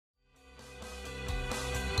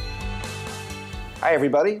Hi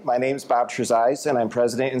everybody, my name is Bob Trezise and I'm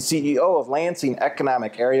President and CEO of Lansing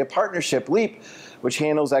Economic Area Partnership, LEAP, which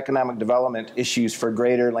handles economic development issues for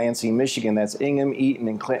greater Lansing, Michigan. That's Ingham, Eaton,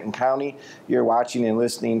 and Clinton County. You're watching and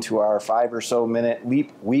listening to our 5 or so minute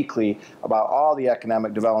LEAP Weekly about all the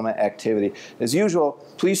economic development activity. As usual,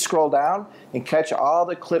 please scroll down and catch all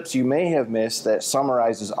the clips you may have missed that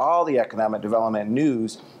summarizes all the economic development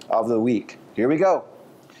news of the week. Here we go.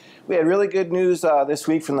 We had really good news this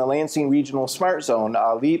week from the Lansing Regional Smart Zone.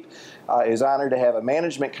 LEAP is honored to have a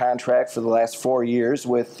management contract for the last 4 years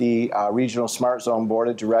with the Regional Smart Zone Board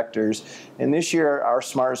of Directors. And this year, our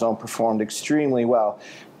Smart Zone performed extremely well.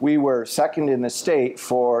 We were second in the state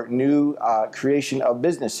for new creation of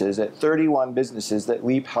businesses at 31 businesses that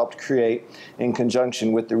LEAP helped create in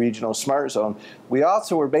conjunction with the Regional Smart Zone. We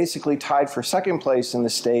also were basically tied for second place in the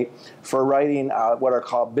state for writing what are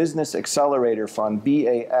called Business Accelerator Fund,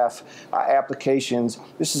 BAF, applications.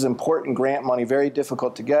 This is important grant money, very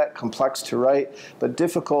difficult to get, complex to write, but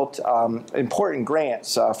difficult, important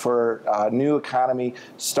grants for new economy,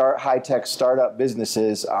 high-tech startup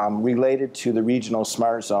businesses related to the Regional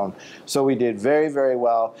Smart Zone. So we did very, very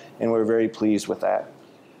well, and we're very pleased with that.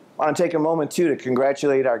 I want to take a moment, too, to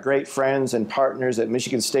congratulate our great friends and partners at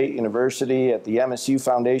Michigan State University, at the MSU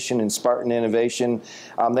Foundation, and Spartan Innovation.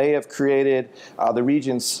 They have created the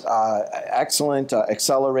region's excellent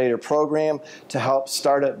accelerator program to help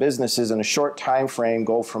startup businesses in a short time frame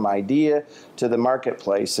go from idea to the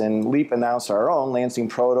marketplace. And LEAP announced our own Lansing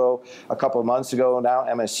Proto a couple of months ago. Now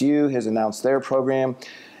MSU has announced their program.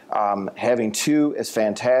 Having 2 is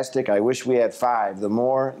fantastic. I wish we had 5. The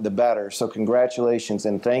more, the better. So congratulations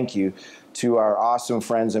and thank you to our awesome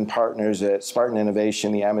friends and partners at Spartan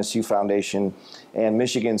Innovation, the MSU Foundation, and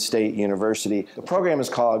Michigan State University. The program is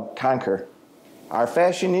called Conquer. Our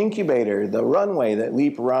fashion incubator, the Runway, that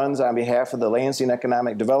LEAP runs on behalf of the Lansing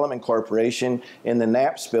Economic Development Corporation in the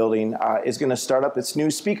NAPS building, is going to start up its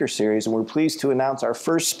new speaker series, and we're pleased to announce our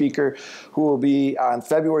first speaker, who will be on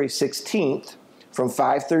February 16th, from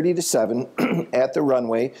 5:30 to 7 at the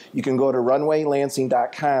Runway. You can go to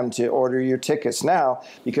runwaylansing.com to order your tickets now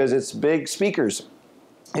because it's big speakers.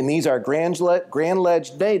 And these are Grand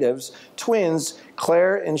Ledge natives, twins,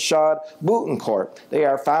 Claire and Shad Butencourt. They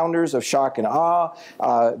are founders of Shock and Awe.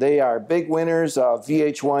 They are big winners of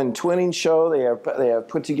VH1 Twinning Show. They have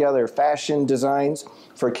put together fashion designs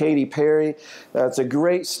for Katy Perry. It's a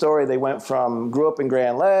great story. They grew up in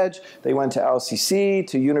Grand Ledge. They went to LCC,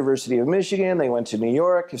 to University of Michigan. They went to New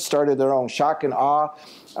York, have started their own Shock and Awe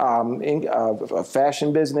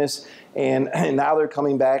fashion business. And now they're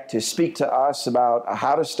coming back to speak to us about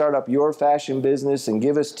how to start up your fashion business and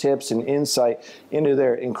give us tips and insight into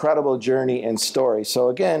their incredible journey and story. So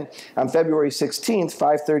again, on February 16th,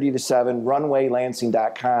 5:30 to 7,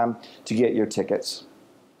 runwaylansing.com to get your tickets.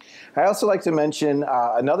 I also like to mention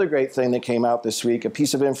another great thing that came out this week, a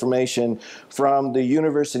piece of information from the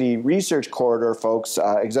University Research Corridor folks.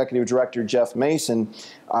 Executive Director Jeff Mason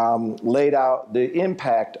laid out the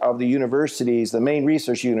impact of the universities, the main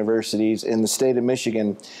research universities in the state of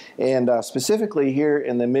Michigan. And specifically here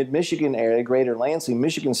in the mid-Michigan area, Greater Lansing,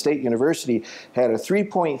 Michigan State University had a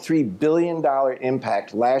 $3.3 billion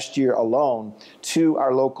impact last year alone to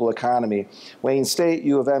our local economy. Wayne State,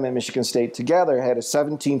 U of M, and Michigan State together had a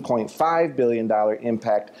 $17.5 billion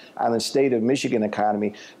impact on the state of Michigan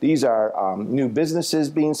economy. These are new businesses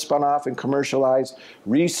being spun off and commercialized,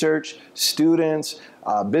 research, students,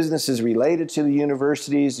 businesses related to the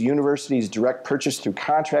universities direct purchase through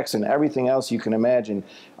contracts and everything else you can imagine.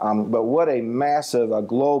 But what a massive,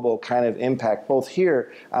 global kind of impact, both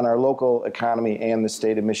here on our local economy and the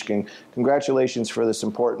state of Michigan. Congratulations for this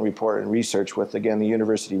important report and research with, again, the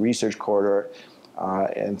University Research Corridor,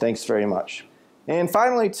 and thanks very much. And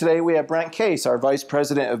finally today we have Brent Case, our Vice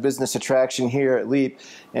President of Business Attraction here at LEAP.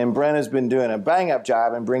 And Brent has been doing a bang-up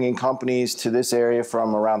job in bringing companies to this area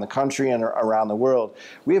from around the country and around the world.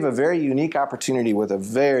 We have a very unique opportunity with a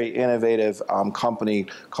very innovative company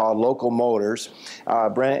called Local Motors.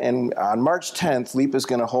 Brent, and on March 10th, LEAP is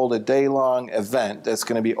going to hold a day-long event that's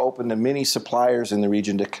going to be open to many suppliers in the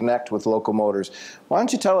region to connect with Local Motors. Why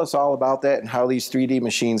don't you tell us all about that and how these 3D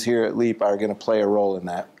machines here at LEAP are going to play a role in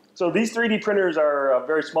that? So these 3D printers are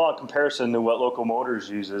very small in comparison to what Local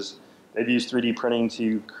Motors uses. They've used 3D printing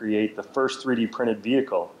to create the first 3D printed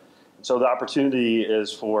vehicle. So the opportunity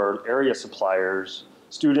is for area suppliers,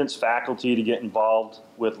 students, faculty to get involved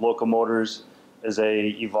with Local Motors as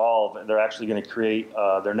they evolve. And they're actually going to create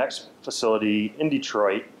their next facility in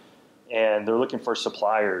Detroit. And they're looking for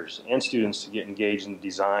suppliers and students to get engaged in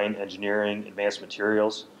design, engineering, advanced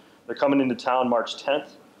materials. They're coming into town March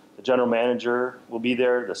 10th. The general manager will be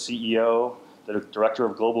there, the CEO, the director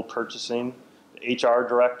of global purchasing, the the HR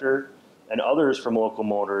director, and others from Local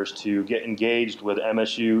Motors to get engaged with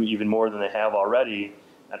MSU even more than they have already,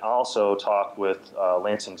 and also talk with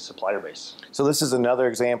Lansing's supplier base. So this is another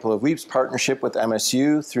example of LEAP's partnership with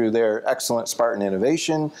MSU through their excellent Spartan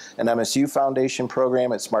Innovation and MSU Foundation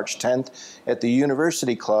program. It's March 10th at the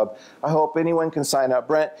University Club. I hope anyone can sign up.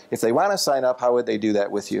 Brent, if they want to sign up, how would they do that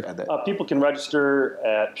with you? People can register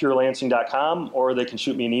at purelansing.com, or they can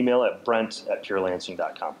shoot me an email at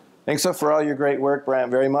brent@purelansing.com. Thanks for all your great work,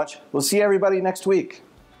 Brent, very much. We'll see everybody next week.